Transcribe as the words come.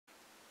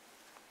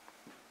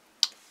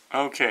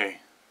Okay,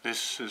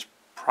 this is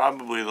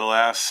probably the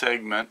last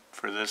segment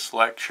for this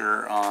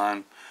lecture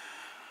on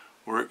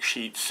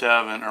worksheet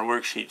 7, or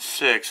worksheet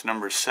 6,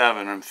 number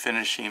 7. I'm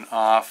finishing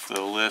off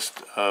the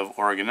list of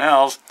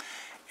organelles,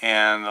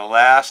 and the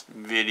last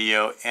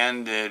video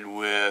ended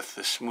with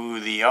the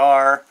smooth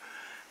ER.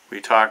 We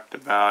talked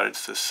about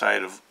it's the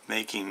site of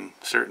making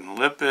certain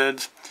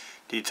lipids,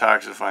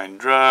 detoxifying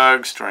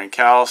drugs, storing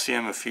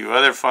calcium, a few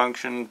other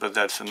functions, but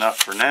that's enough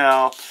for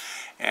now.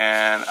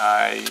 And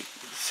I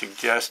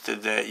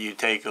suggested that you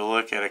take a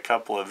look at a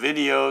couple of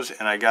videos,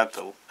 and I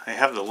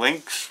have the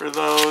links for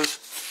those.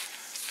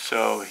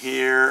 So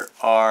here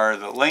are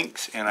the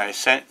links, and I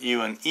sent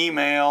you an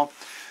email,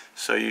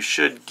 so you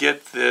should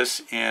get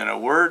this in a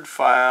Word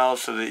file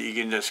so that you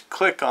can just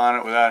click on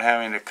it without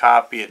having to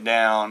copy it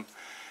down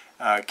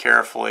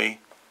carefully.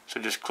 So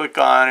just click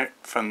on it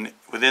from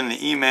within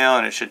the email,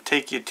 and it should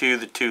take you to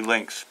the two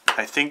links.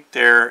 I think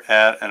they're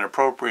at an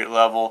appropriate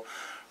level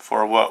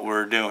for what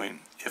we're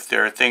doing. If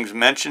there are things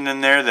mentioned in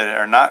there that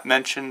are not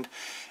mentioned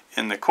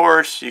in the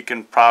course, you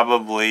can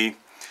probably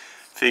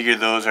figure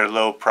those are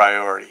low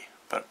priority.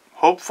 But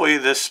hopefully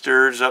this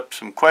stirs up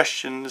some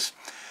questions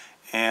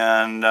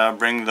and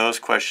bring those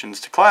questions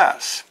to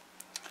class.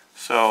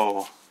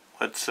 So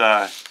let's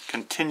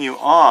continue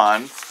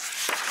on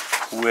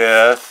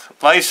with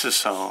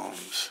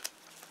lysosomes.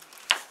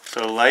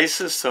 So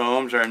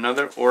lysosomes are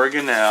another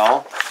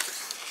organelle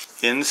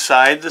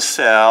inside the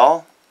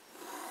cell.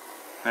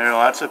 There are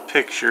lots of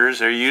pictures.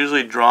 They're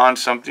usually drawn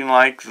something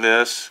like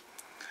this.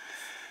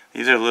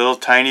 These are little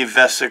tiny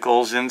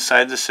vesicles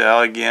inside the cell.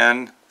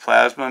 Again,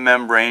 plasma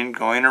membrane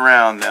going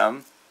around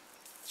them.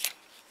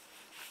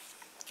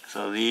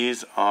 So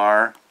these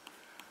are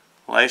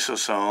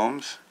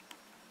lysosomes.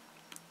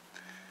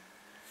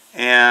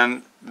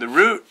 And the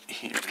root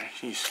here,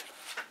 let's just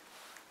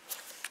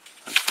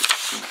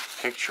see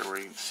a picture where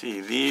you can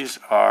see. These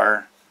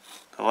are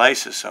the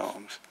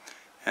lysosomes,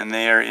 and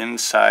they are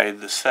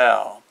inside the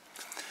cell.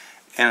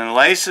 And in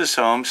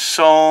lysosomes,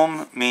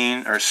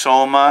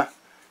 soma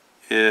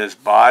is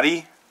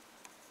body.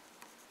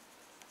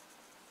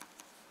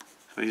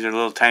 So these are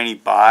little tiny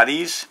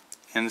bodies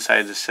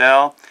inside the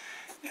cell.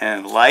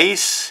 And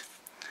lys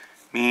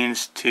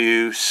means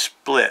to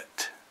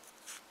split.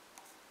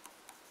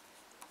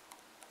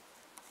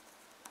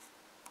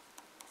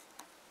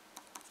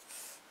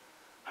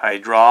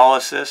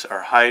 Hydrolysis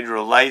or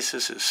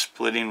hydrolysis is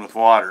splitting with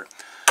water.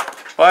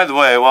 By the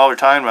way, while we're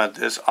talking about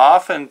this,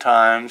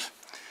 oftentimes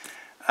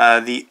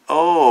the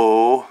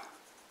O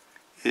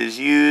is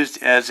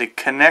used as a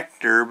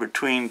connector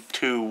between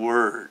two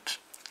words.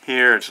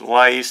 Here it's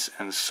lys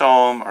and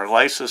some, or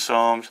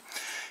lysosomes.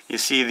 You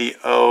see the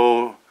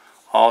O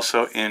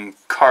also in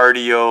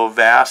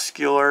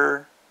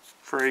cardiovascular,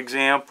 for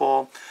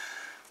example,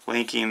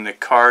 linking the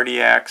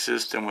cardiac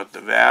system with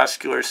the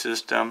vascular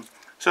system.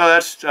 So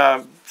that's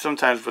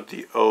sometimes what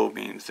the O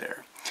means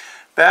there.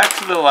 Back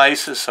to the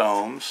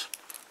lysosomes.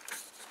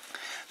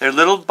 They're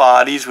little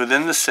bodies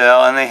within the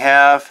cell, and they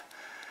have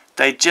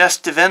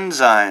digestive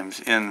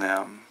enzymes in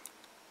them.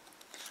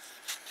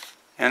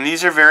 And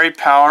these are very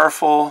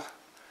powerful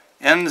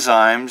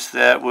enzymes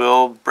that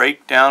will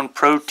break down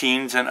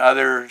proteins and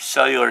other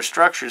cellular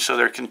structures, so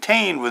they're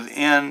contained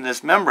within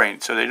this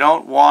membrane, so they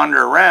don't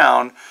wander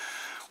around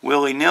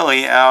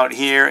willy-nilly out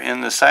here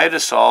in the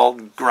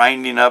cytosol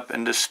grinding up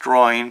and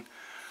destroying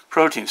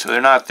proteins. So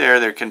they're not there,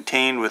 they're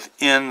contained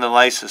within the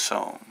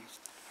lysosome.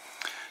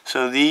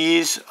 So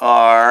these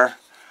are,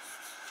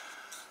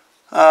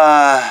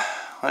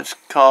 let's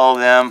call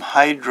them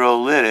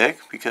hydrolytic,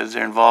 because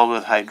they're involved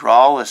with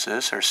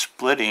hydrolysis or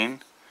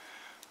splitting.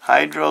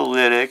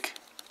 Hydrolytic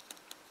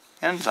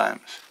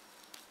enzymes.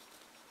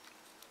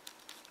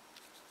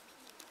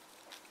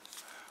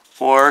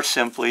 Or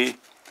simply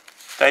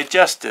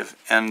digestive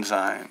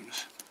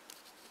enzymes.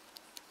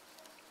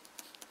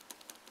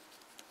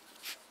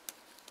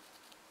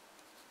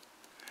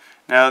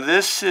 Now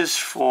this is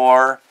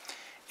for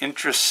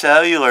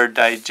intracellular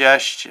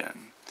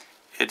digestion.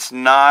 It's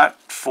not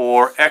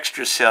for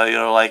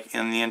extracellular like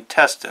in the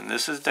intestine.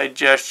 This is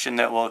digestion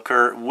that will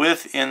occur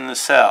within the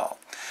cell.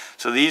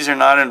 So these are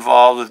not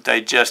involved with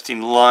digesting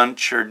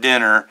lunch or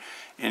dinner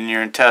in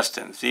your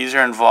intestines. These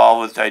are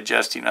involved with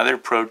digesting other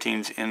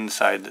proteins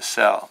inside the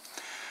cell.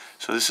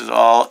 So this is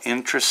all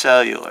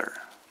intracellular.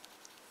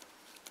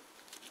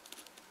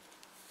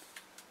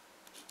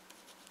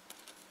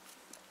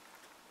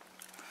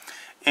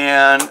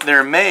 And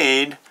they're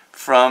made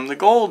from the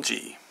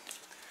Golgi.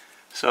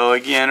 So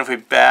again, if we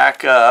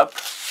back up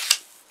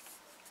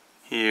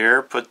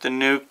here, put the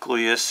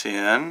nucleus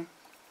in.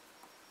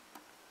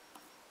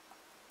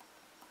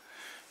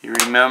 You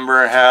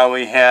remember how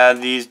we had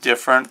these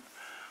different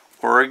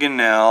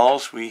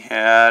organelles. We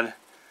had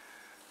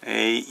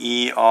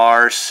a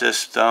ER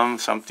system,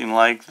 something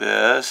like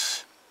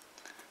this.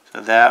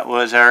 So that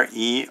was our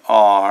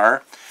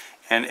ER.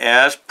 And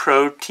as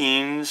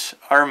proteins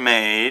are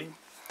made,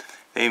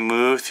 they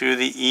move through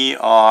the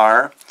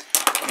ER,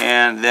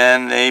 and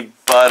then they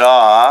bud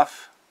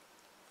off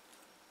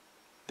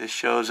This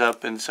shows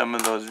up in some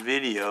of those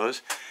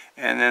videos.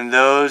 And then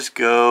those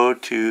go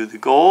to the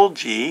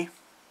Golgi.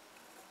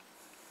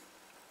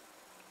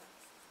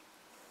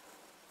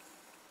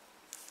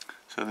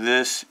 So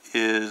this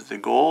is the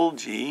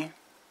Golgi.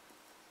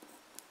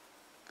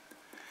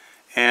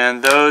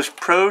 And those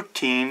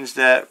proteins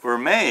that were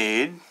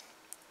made,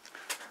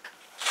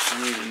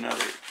 I need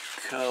another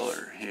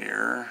color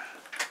here.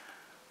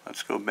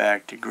 Let's go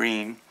back to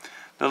green.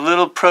 The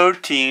little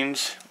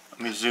proteins, let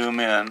me zoom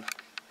in.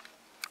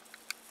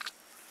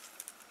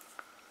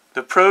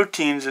 The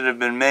proteins that have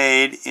been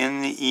made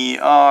in the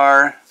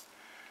ER,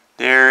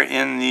 they're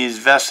in these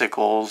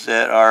vesicles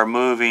that are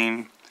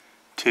moving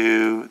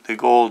to the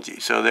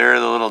Golgi. So there are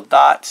the little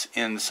dots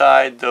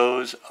inside.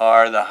 Those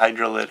are the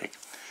hydrolytic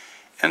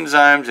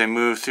enzymes. They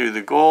move through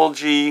the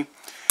Golgi,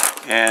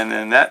 and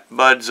then that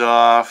buds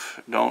off.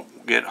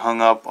 Don't get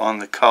hung up on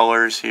the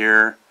colors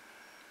here.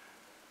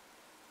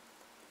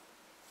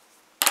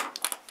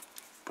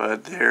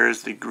 But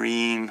there's the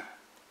green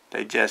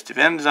digestive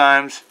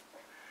enzymes.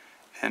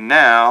 And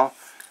now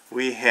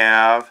we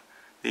have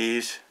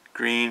these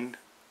green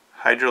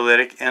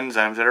hydrolytic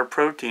enzymes that are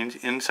proteins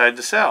inside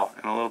the cell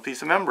in a little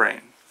piece of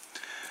membrane.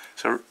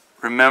 So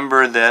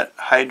remember that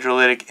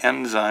hydrolytic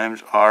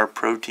enzymes are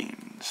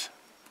proteins.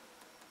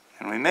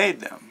 And we made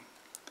them.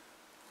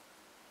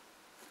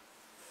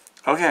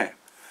 Okay,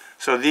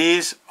 so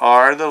these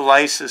are the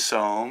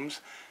lysosomes.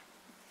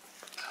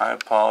 I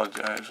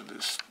apologize for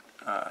this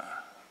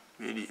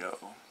video.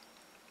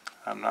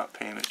 I'm not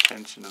paying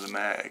attention to the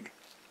mag.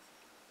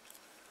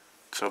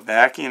 So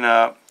backing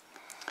up,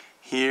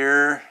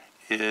 here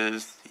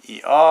is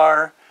the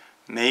ER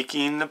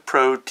making the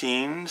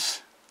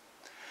proteins.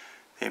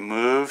 They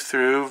move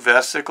through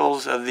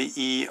vesicles of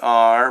the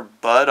ER,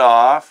 bud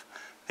off.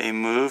 They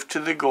move to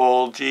the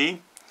Golgi,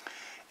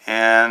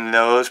 and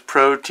those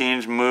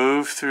proteins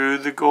move through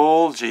the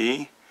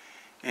Golgi,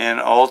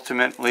 and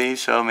ultimately,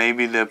 so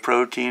maybe the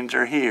proteins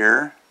are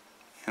here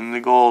in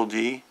the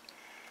Golgi.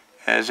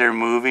 As they're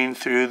moving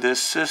through this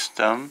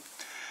system,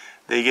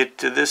 they get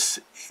to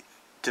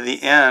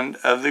the end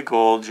of the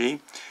Golgi,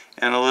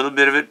 and a little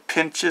bit of it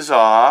pinches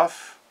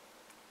off,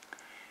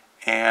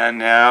 and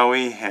now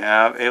we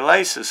have a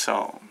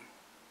lysosome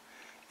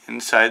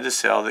inside the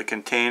cell that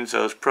contains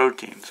those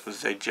proteins,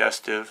 those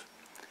digestive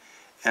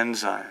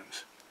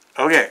enzymes.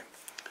 Okay,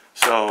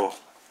 so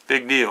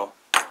big deal.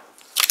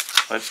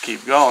 Let's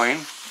keep going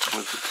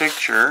with the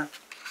picture.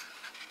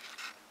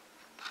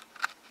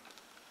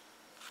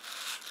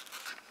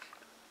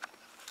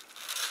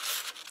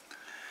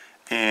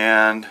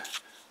 And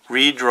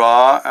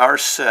redraw our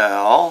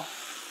cell.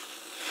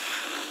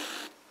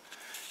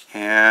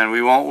 And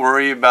we won't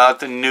worry about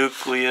the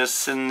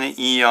nucleus and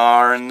the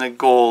ER and the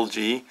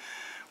Golgi.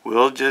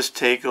 We'll just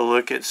take a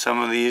look at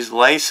some of these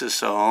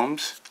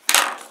lysosomes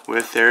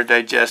with their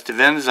digestive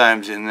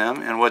enzymes in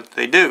them and what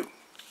they do.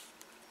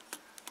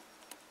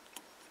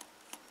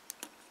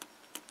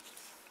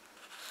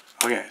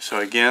 Okay, so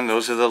again,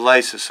 those are the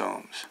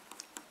lysosomes.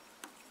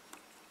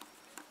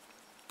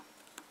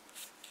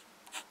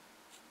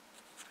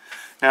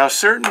 Now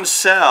certain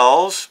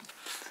cells,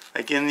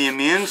 like in the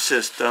immune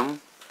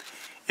system,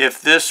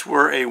 if this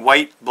were a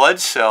white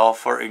blood cell,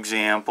 for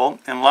example,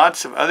 and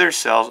lots of other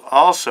cells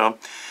also,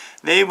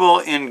 they will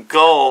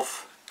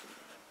engulf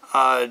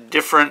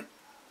different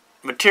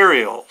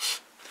materials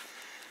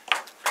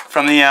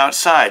from the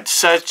outside,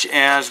 such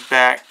as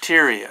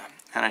bacteria.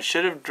 And I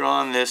should have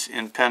drawn this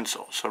in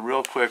pencil. So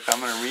real quick, I'm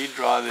going to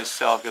redraw this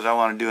cell because I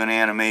want to do an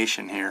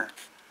animation here.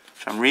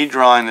 So I'm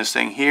redrawing this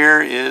thing.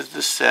 Here is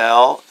the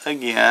cell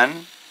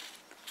again.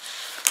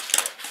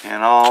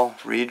 And I'll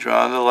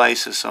redraw the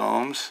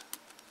lysosomes.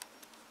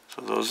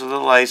 So those are the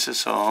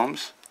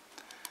lysosomes.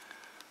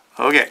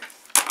 Okay.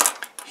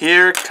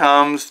 Here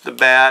comes the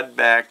bad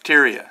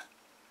bacteria.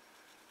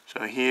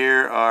 So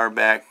here are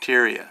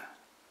bacteria.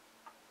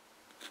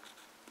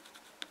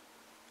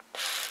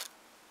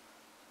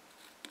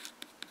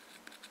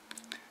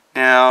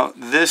 Now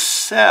this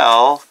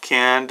cell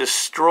can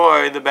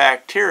destroy the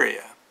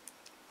bacteria.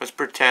 Let's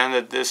pretend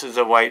that this is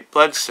a white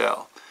blood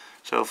cell.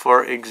 So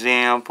for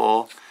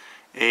example,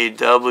 a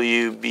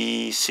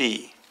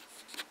WBC,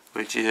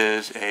 which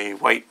is a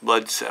white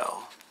blood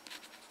cell.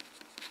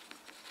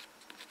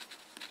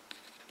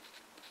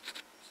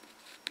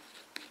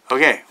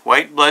 Okay,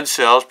 white blood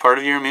cells, part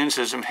of your immune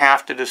system,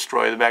 have to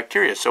destroy the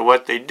bacteria. So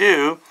what they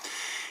do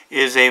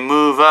is they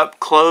move up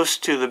close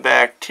to the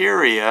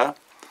bacteria,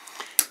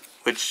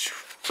 which,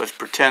 let's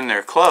pretend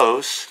they're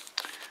close,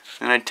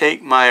 and I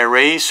take my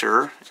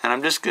eraser, and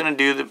I'm just going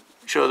to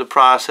show the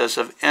process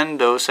of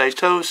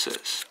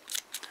endocytosis.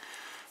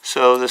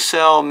 So the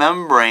cell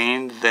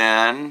membrane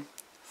then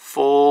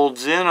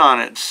folds in on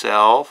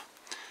itself,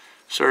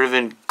 sort of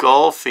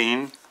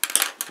engulfing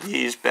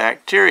these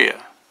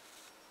bacteria.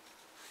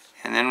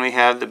 And then we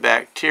have the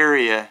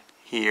bacteria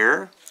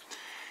here,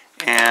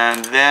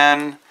 and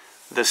then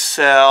the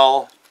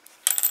cell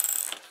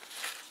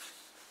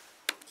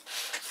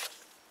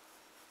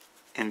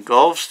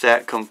engulfs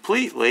that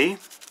completely,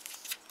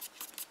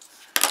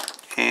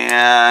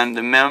 And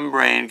the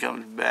membrane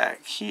comes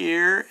back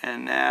here,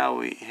 and now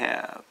we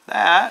have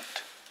that.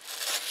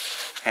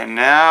 And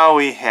now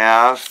we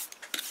have,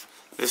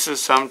 this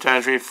is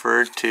sometimes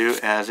referred to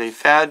as a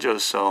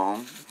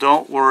phagosome.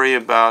 Don't worry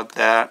about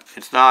that.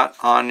 It's not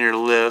on your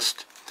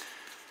list.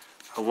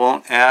 I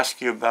won't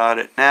ask you about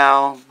it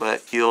now,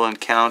 but you'll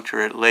encounter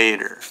it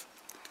later.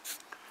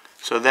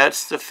 So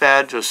that's the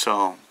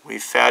phagosome. We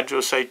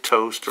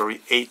phagocytosed, or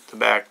we ate the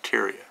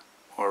bacteria,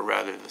 or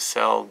rather the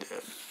cell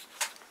did.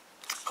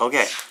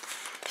 Okay,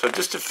 so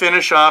just to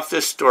finish off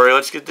this story,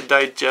 let's get the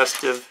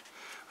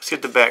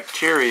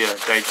bacteria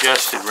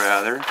digested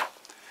rather.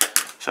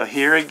 So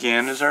here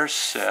again is our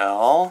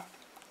cell,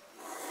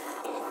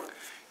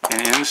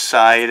 and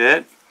inside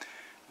it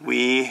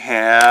we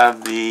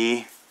have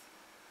the,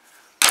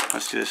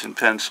 let's do this in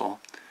pencil,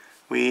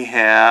 we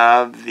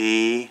have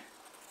the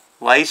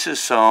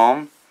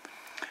lysosome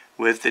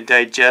with the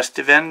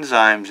digestive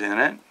enzymes in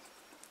it.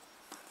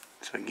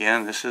 So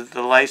again, this is the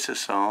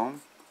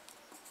lysosome.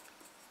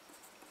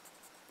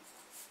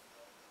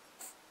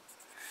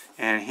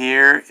 And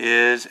here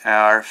is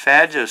our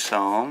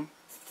phagosome.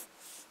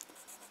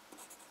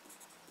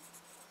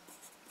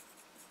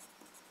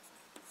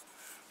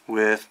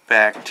 With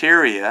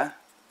bacteria.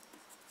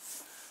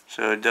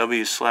 So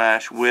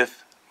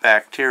W/with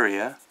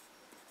bacteria.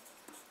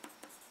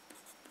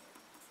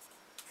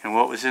 And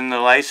what was in the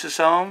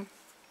lysosome?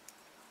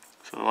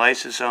 So the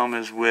lysosome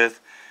is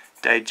with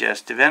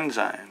digestive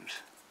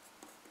enzymes,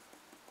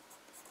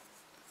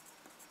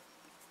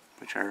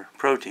 which are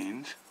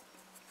proteins.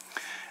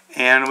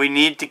 And we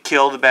need to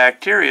kill the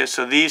bacteria,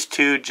 so these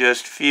two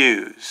just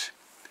fuse.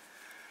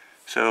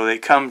 So they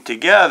come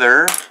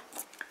together,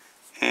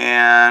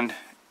 and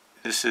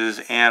this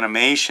is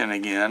animation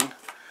again,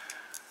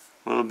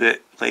 a little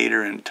bit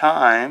later in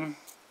time.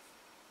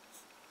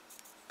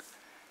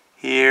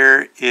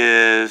 Here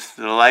is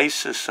the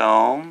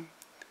lysosome,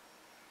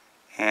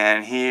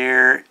 and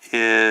here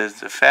is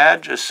the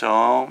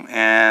phagosome,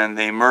 and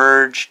they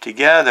merge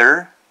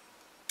together.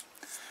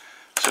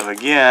 So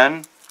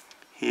again,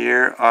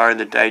 here are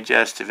the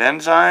digestive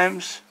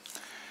enzymes,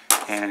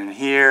 and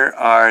here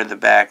are the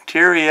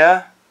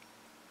bacteria.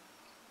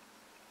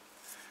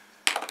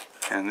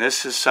 And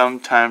this is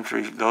sometimes,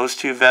 those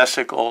two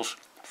vesicles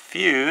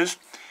fuse,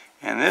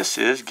 and this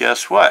is,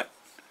 guess what?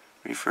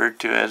 Referred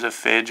to as a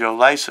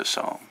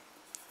phagolysosome.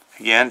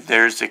 Again,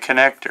 there's the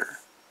connector,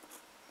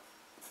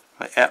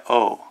 the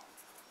O,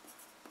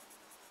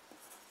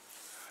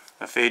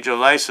 a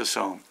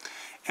phagolysosome.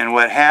 And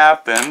what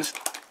happens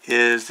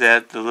is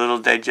that the little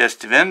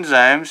digestive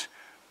enzymes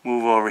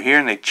move over here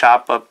and they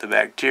chop up the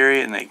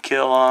bacteria and they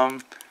kill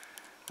them,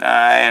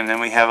 and then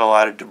we have a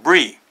lot of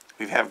debris.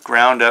 We have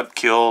ground up,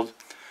 killed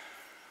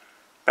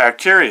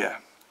bacteria.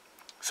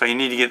 So you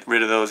need to get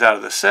rid of those out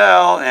of the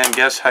cell, and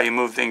guess how you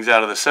move things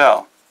out of the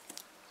cell?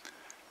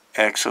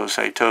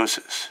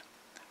 Exocytosis.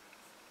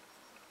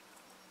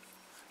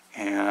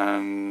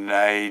 And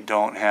I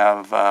don't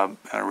have an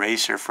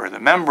eraser for the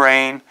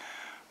membrane,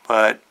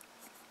 but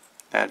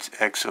that's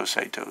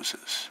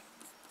exocytosis.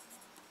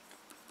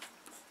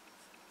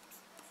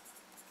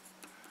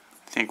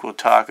 I think we'll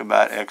talk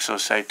about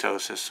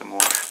exocytosis some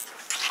more.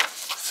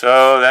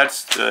 So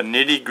that's the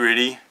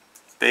nitty-gritty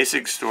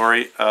basic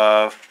story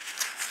of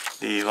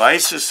the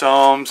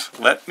lysosomes.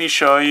 Let me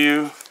show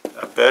you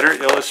a better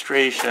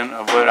illustration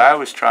of what I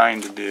was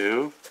trying to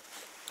do.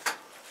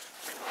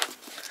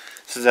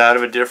 This is out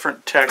of a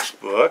different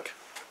textbook.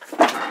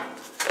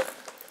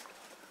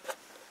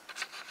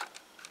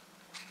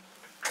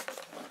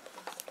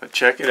 But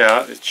check it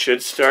out. It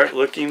should start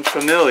looking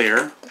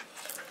familiar.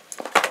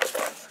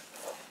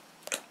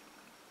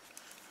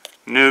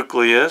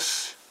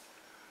 Nucleus,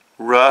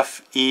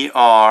 rough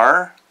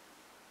ER,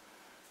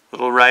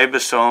 little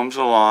ribosomes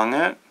along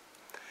it.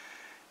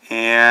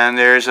 And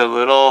there's a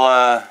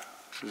little,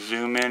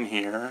 zoom in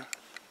here.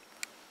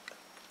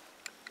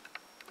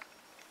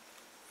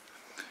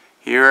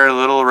 Here are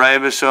little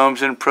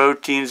ribosomes and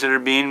proteins that are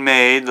being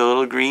made, the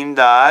little green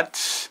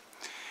dots.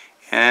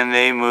 And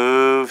they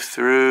move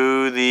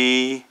through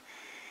the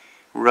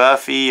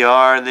rough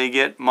ER, they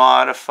get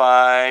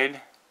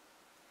modified,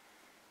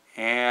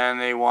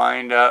 and they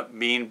wind up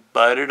being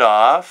budded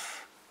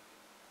off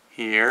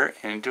here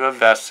into a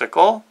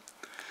vesicle.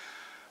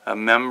 A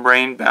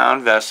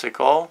membrane-bound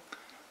vesicle.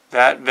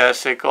 That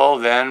vesicle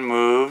then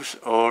moves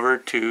over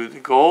to the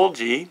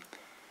Golgi,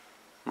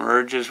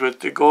 merges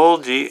with the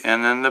Golgi,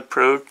 and then the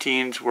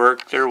proteins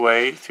work their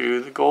way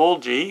through the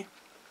Golgi.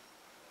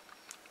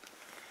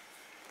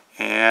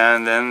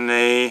 And then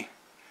they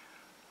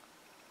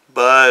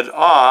bud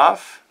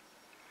off,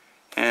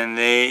 and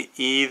they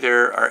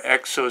either are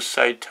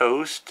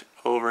exocytosed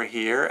over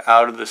here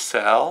out of the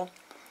cell,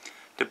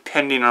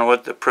 depending on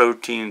what the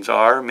proteins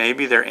are.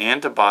 Maybe they're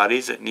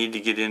antibodies that need to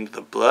get into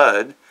the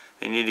blood.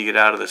 They need to get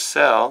out of the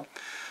cell.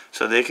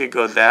 So they could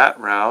go that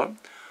route.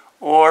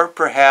 Or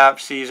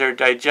perhaps these are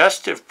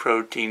digestive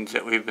proteins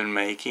that we've been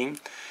making,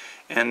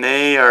 and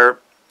they are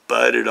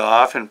budded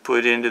off and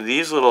put into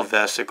these little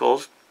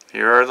vesicles.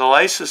 Here are the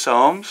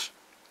lysosomes.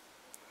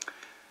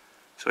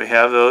 So we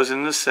have those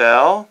in the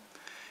cell.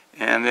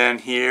 And then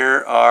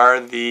here are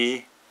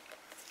the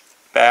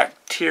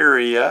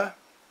bacteria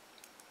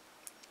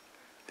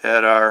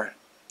that are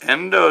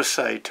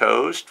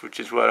endocytosed, which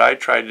is what I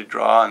tried to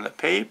draw on the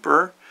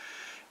paper.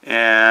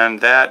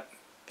 And that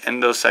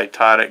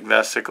endocytotic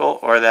vesicle,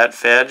 or that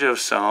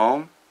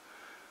phagosome,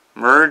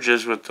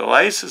 merges with the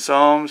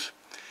lysosomes,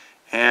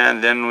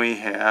 and then we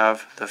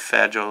have the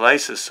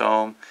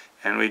phagolysosome,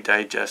 and we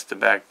digest the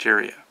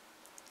bacteria,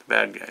 the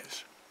bad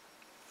guys.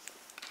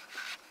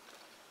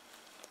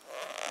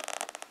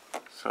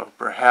 So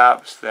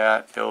perhaps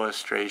that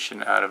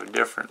illustration out of a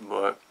different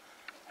book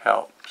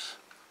helps.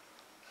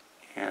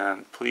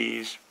 And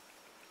please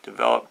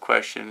develop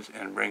questions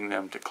and bring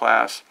them to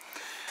class.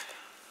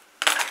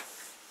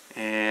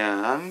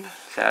 And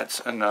that's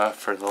enough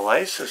for the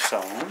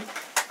lysosome.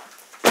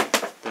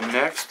 The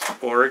next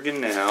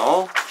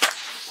organelle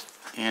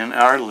in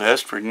our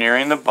list, we're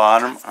nearing the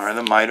bottom, are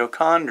the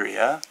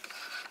mitochondria.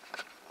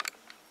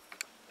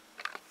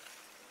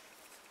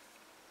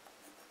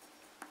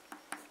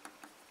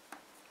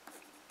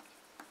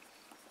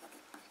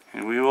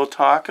 And we will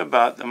talk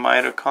about the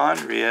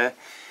mitochondria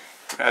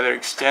rather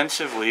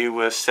extensively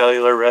with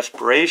cellular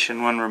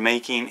respiration when we're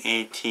making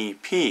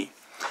ATP.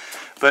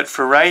 But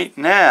for right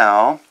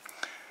now,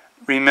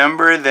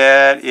 remember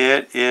that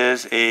it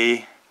is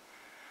a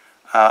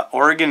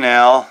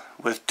organelle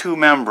with two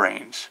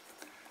membranes.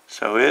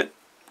 So it,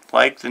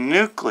 like the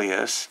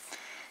nucleus,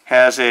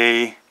 has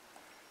a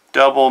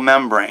double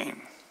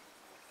membrane.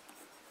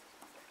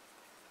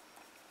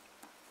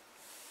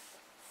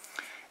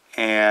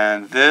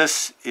 And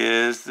this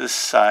is the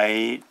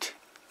site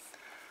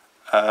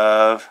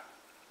of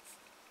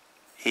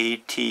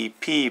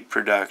ATP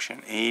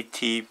production,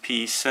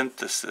 ATP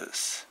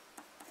synthesis.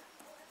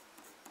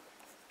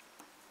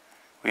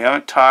 We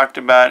haven't talked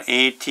about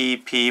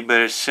ATP,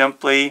 but it's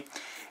simply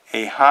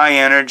a high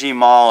energy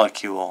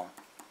molecule.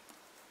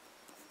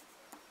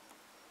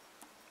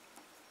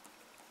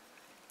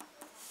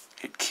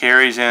 It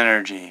carries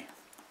energy.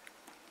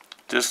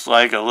 Just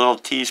like a little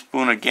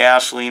teaspoon of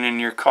gasoline in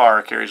your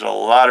car carries a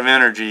lot of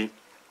energy,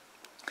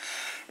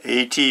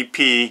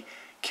 ATP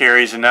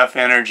carries enough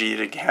energy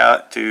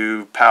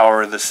to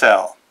power the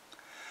cell.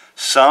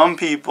 Some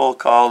people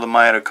call the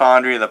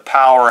mitochondria the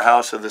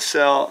powerhouse of the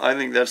cell. I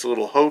think that's a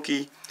little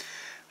hokey.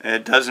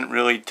 It doesn't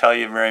really tell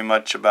you very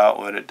much about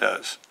what it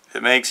does.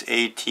 It makes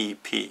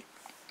ATP.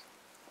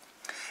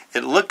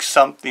 It looks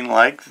something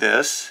like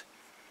this.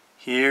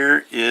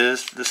 Here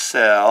is the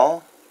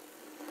cell.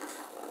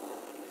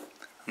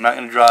 I'm not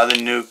going to draw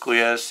the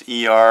nucleus,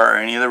 ER, or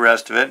any of the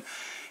rest of it.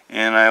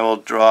 And I will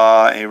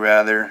draw a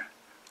rather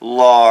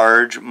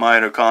large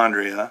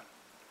mitochondria,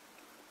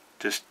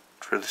 just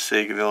for the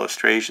sake of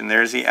illustration.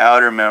 There's the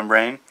outer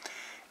membrane,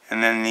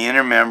 and then the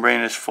inner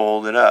membrane is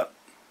folded up.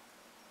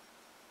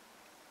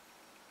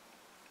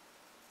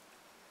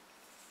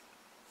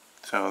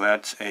 So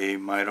that's a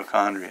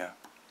mitochondria.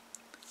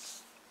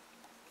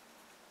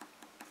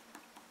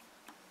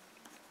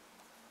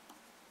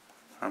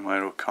 Or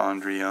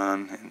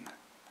mitochondrion in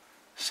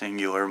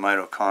singular,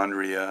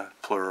 mitochondria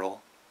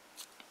plural.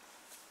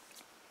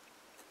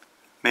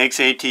 Makes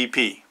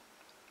ATP.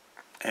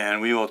 And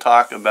we will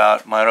talk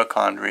about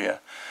mitochondria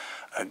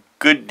a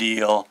good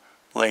deal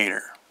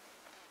later.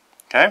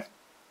 Okay?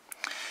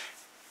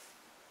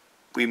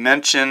 We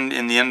mentioned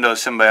in the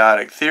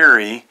endosymbiotic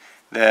theory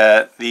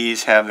that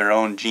these have their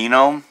own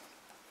genome.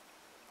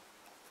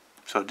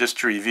 So just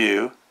to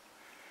review,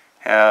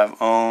 have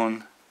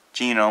own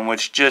genome,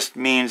 which just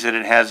means that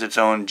it has its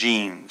own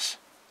genes.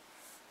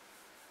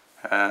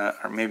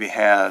 Or maybe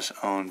has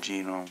own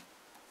genome.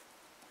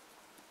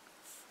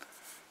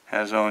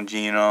 Has own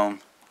genome,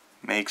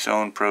 makes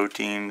own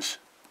proteins,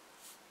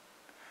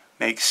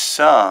 makes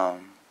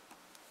some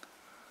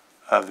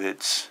of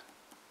its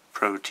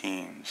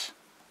proteins,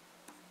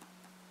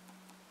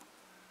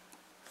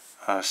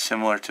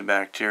 similar to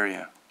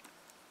bacteria.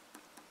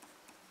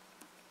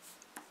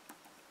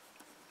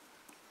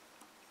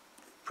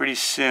 Pretty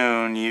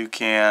soon you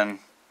can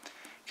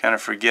kind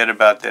of forget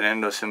about that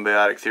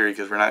endosymbiotic theory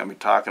because we're not going to be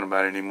talking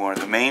about it anymore.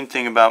 The main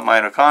thing about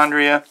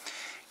mitochondria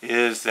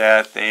is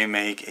that they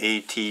make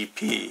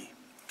ATP.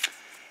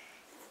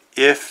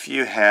 If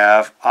you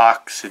have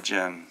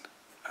oxygen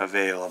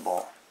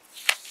available,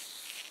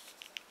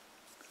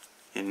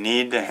 you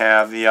need to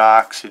have the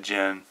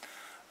oxygen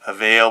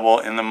available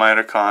in the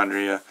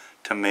mitochondria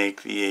to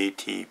make the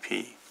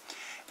ATP.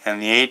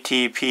 And the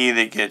ATP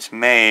that gets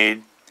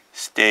made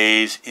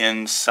stays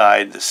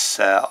inside the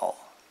cell.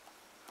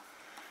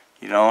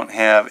 You don't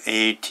have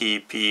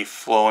ATP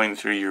flowing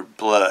through your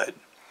blood.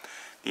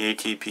 The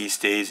ATP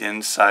stays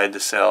inside the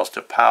cells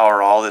to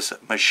power all this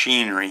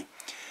machinery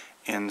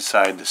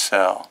inside the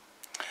cell.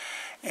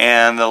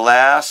 And the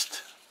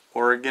last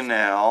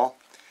organelle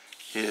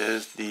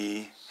is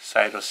the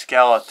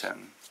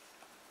cytoskeleton.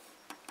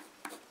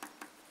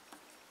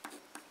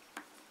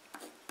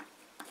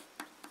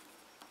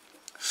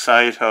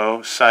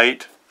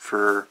 Cyte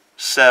for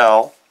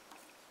cell,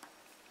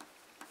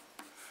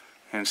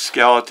 and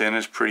skeleton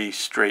is pretty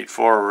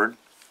straightforward.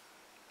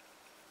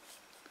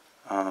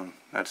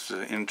 That's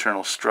the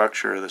internal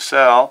structure of the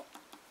cell.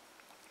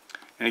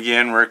 And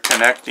again, we're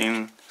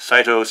connecting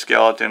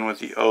cytoskeleton with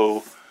the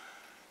O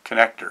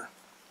connector.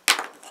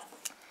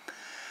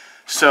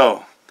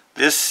 So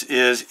this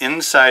is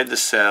inside the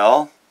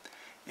cell,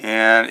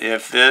 and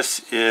if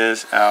this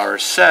is our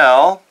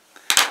cell,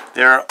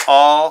 there are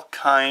all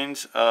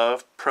kinds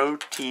of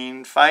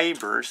protein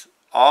fibers.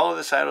 All of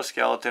the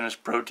cytoskeleton is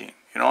protein.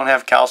 You don't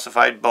have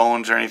calcified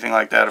bones or anything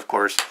like that, of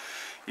course,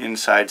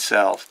 inside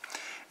cells.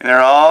 And there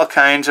are all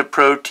kinds of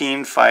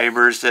protein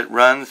fibers that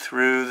run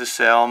through the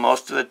cell.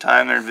 Most of the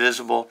time they're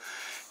invisible.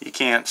 You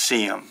can't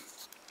see them.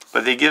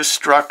 But they give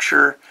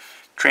structure,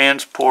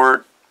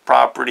 transport,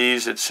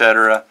 properties,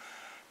 etc.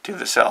 to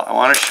the cell. I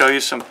want to show you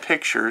some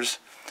pictures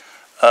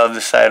of the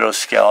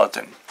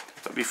cytoskeleton.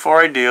 But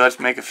before I do, let's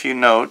make a few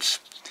notes.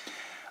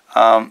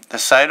 The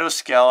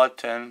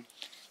cytoskeleton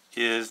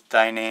is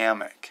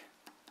dynamic,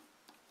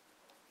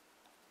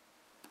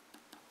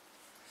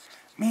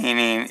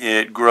 meaning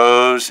it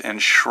grows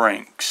and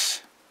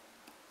shrinks.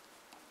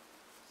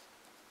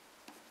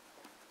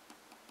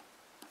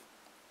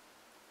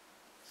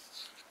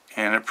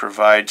 And it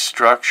provides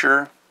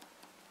structure,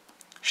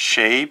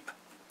 shape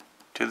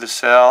to the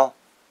cell,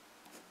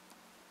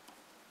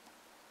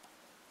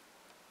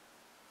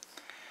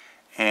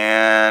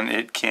 and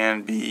it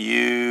can be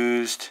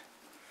used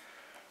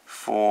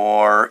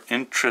for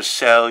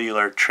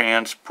intracellular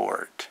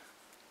transport.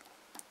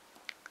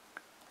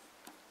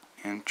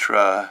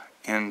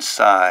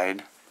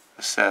 Inside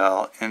the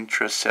cell,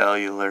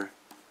 intracellular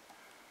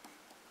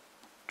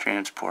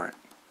transport.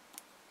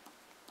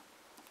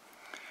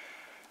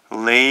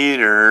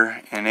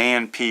 Later in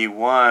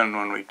A&P1,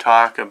 when we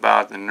talk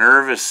about the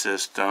nervous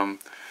system,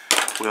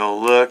 we'll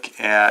look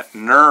at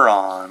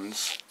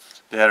neurons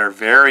that are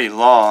very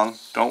long.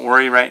 Don't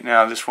worry right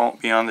now, this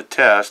won't be on the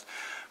test,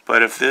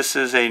 but if this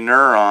is a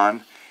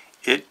neuron,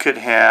 it could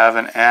have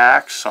an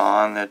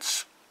axon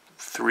that's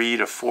 3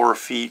 to 4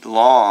 feet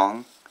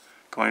long,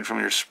 going from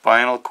your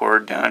spinal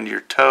cord down to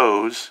your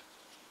toes,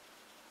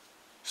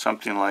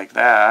 something like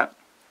that.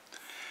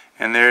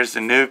 And there's the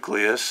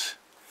nucleus.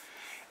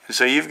 And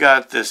so you've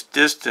got this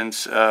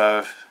distance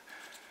of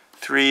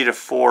 3 to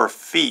 4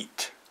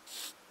 feet,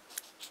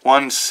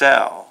 one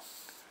cell,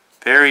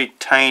 very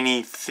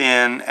tiny,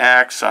 thin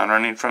axon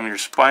running from your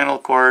spinal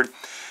cord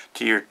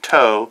to your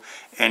toe,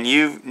 and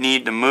you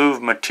need to move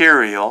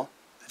material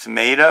that's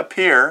made up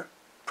here.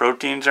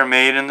 Proteins are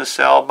made in the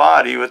cell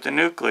body with the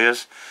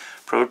nucleus.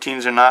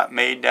 Proteins are not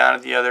made down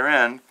at the other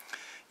end.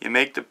 You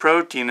make the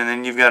protein and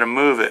then you've got to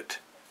move it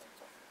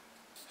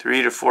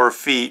 3 to 4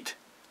 feet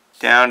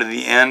down to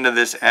the end of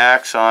this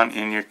axon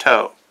in your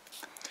toe.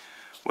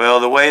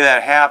 Well, the way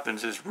that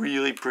happens is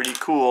really pretty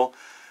cool.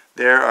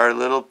 There are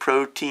little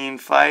protein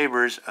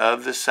fibers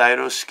of the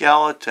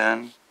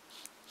cytoskeleton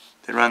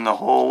that run the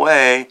whole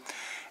way,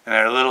 and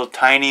there are little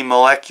tiny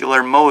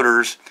molecular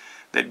motors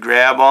that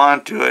grab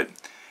onto it,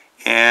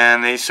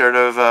 and they sort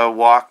of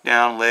walk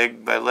down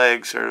leg by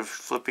leg, sort of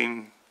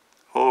flipping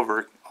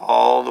over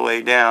all the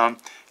way down,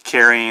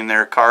 carrying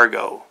their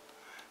cargo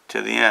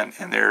to the end.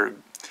 And they're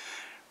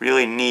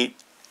really neat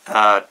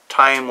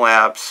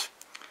time-lapse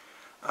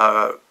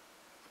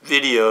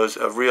videos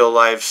of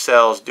real-life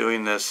cells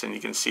doing this, and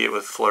you can see it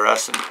with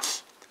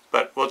fluorescence.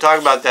 But we'll talk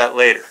about that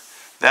later.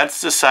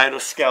 That's the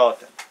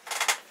cytoskeleton.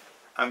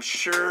 I'm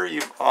sure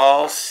you've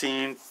all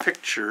seen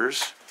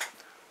pictures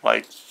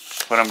like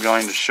what I'm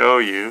going to show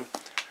you.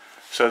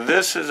 So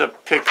this is a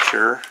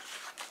picture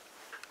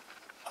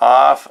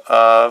off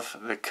of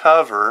the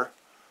cover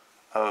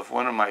of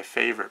one of my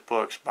favorite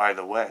books, by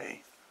the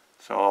way.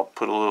 So I'll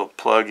put a little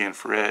plug in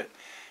for it.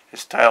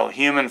 It's titled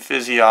Human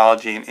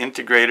Physiology, an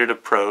Integrated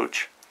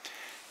Approach,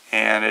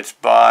 and it's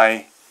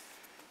by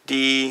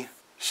D.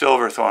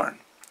 Silverthorne.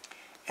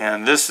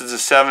 And this is the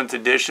 7th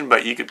edition,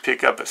 but you could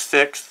pick up a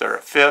 6th or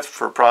a 5th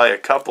for probably a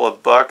couple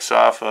of bucks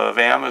off of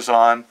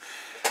Amazon.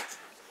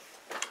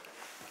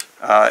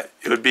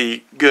 It would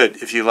be good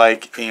if you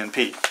like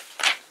A&P.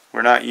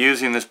 We're not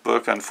using this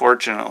book,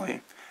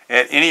 unfortunately.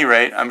 At any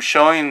rate, I'm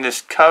showing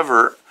this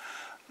cover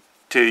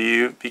to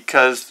you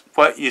because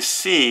what you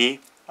see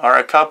are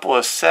a couple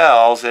of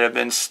cells that have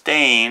been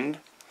stained.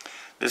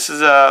 This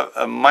is a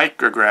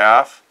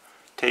micrograph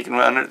taken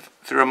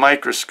through a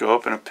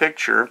microscope in a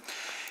picture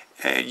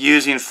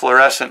using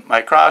fluorescent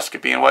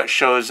microscopy, and what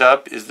shows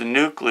up is the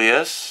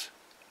nucleus,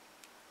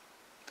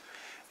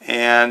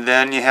 and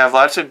then you have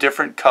lots of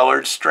different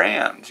colored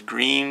strands,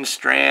 green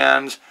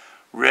strands,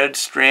 red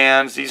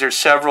strands. These are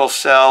several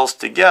cells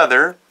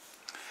together,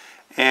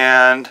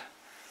 and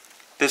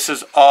this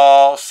is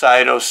all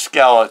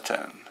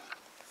cytoskeleton.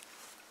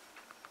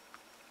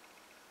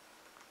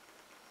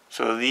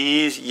 So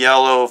these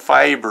yellow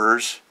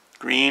fibers,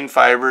 green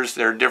fibers,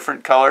 they're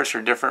different colors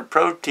for different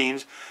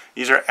proteins.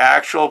 These are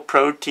actual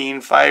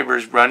protein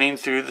fibers running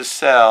through the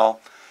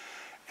cell,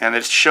 and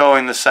it's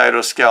showing the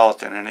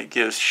cytoskeleton, and it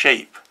gives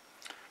shape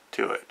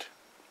to it.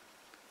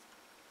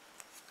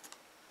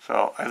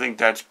 So I think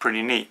that's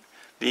pretty neat.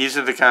 These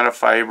are the kind of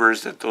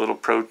fibers that the little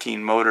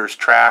protein motors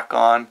track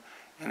on,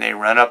 and they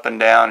run up and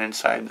down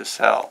inside the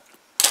cell.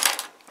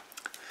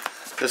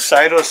 The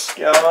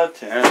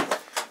cytoskeleton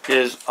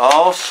is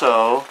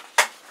also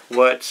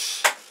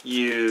what's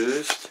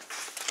used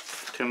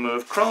to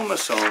move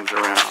chromosomes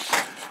around.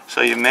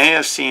 So you may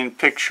have seen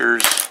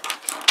pictures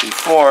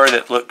before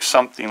that look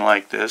something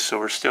like this. So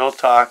we're still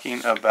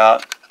talking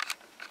about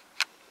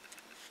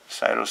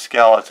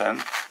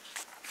cytoskeleton.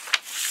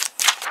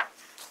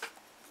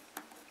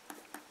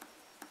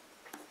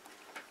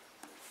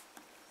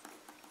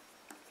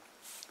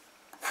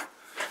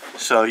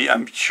 So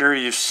I'm sure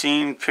you've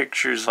seen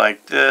pictures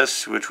like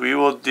this, which we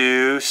will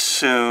do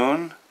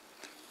soon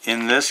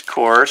in this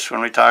course when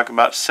we talk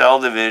about cell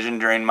division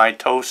during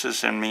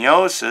mitosis and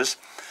meiosis.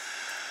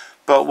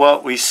 But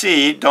what we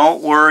see,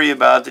 don't worry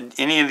about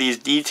any of these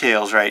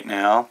details right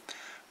now,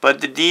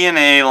 but the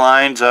DNA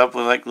lines up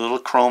with like little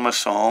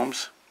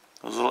chromosomes,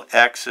 those little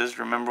X's.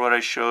 Remember what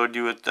I showed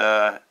you with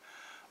the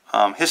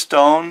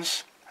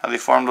histones, how they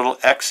form little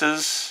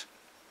X's?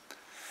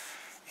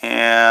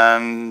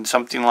 And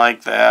something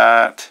like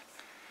that.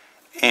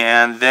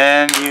 And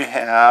then you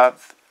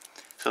have,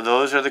 so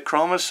those are the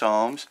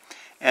chromosomes,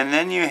 and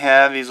then you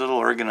have these little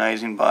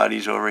organizing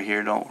bodies over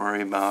here. Don't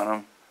worry about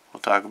them.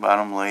 We'll talk about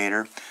them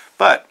later.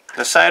 But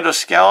the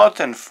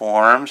cytoskeleton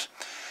forms,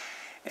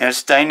 and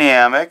it's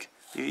dynamic.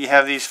 You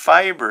have these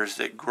fibers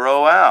that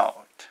grow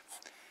out,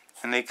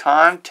 and they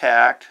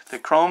contact the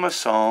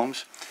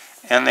chromosomes,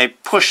 and they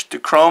push the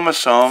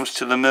chromosomes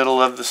to the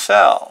middle of the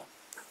cell.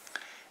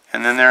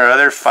 And then there are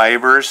other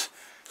fibers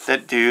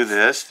that do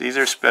this. These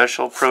are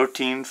special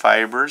protein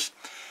fibers.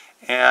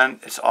 And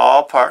it's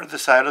all part of the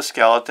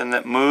cytoskeleton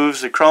that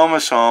moves the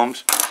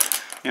chromosomes,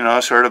 you know,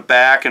 sort of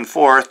back and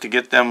forth to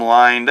get them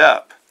lined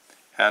up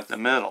at the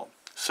middle.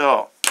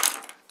 So,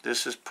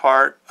 this is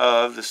part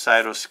of the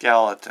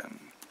cytoskeleton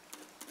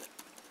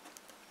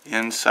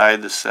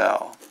inside the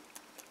cell.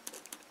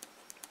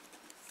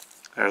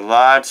 There are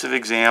lots of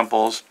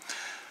examples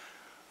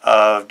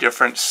of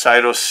different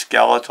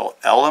cytoskeletal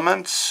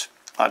elements,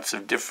 lots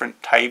of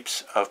different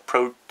types of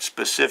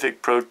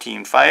specific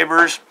protein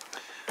fibers,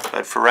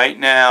 but for right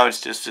now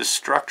it's just this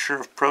structure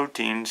of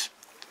proteins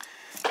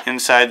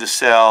inside the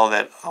cell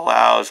that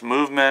allows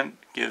movement,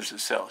 gives the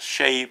cell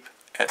shape,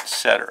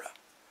 etc.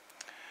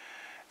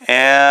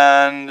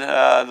 And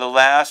the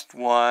last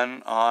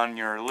one on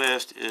your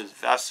list is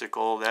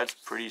vesicle. That's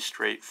pretty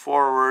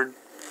straightforward.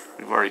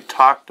 We've already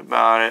talked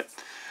about it.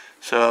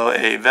 So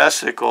a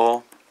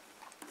vesicle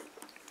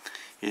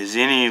is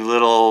any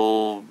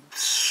little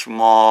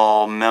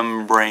small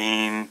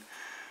membrane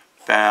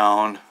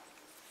bound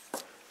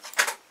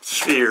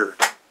sphere.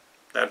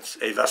 That's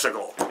a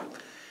vesicle.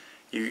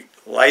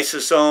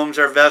 Lysosomes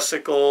are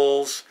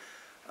vesicles.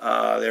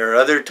 There are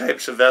other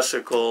types of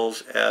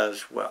vesicles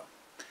as well.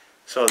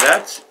 So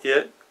that's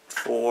it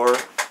for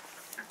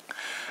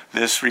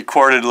this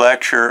recorded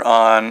lecture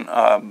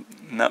on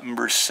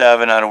number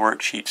 7 out of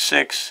worksheet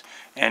 6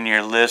 and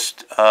your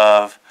list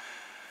of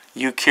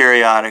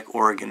eukaryotic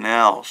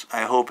organelles.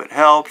 I hope it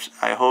helps.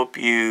 I hope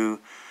you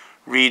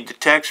read the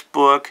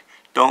textbook.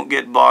 Don't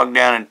get bogged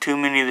down in too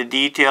many of the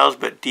details,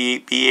 but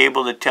be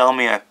able to tell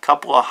me a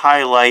couple of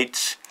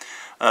highlights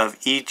of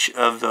each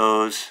of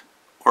those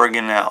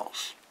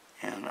organelles.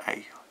 And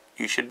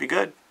you should be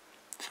good.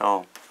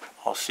 So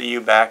I'll see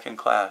you back in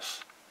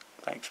class.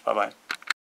 Thanks. Bye-bye.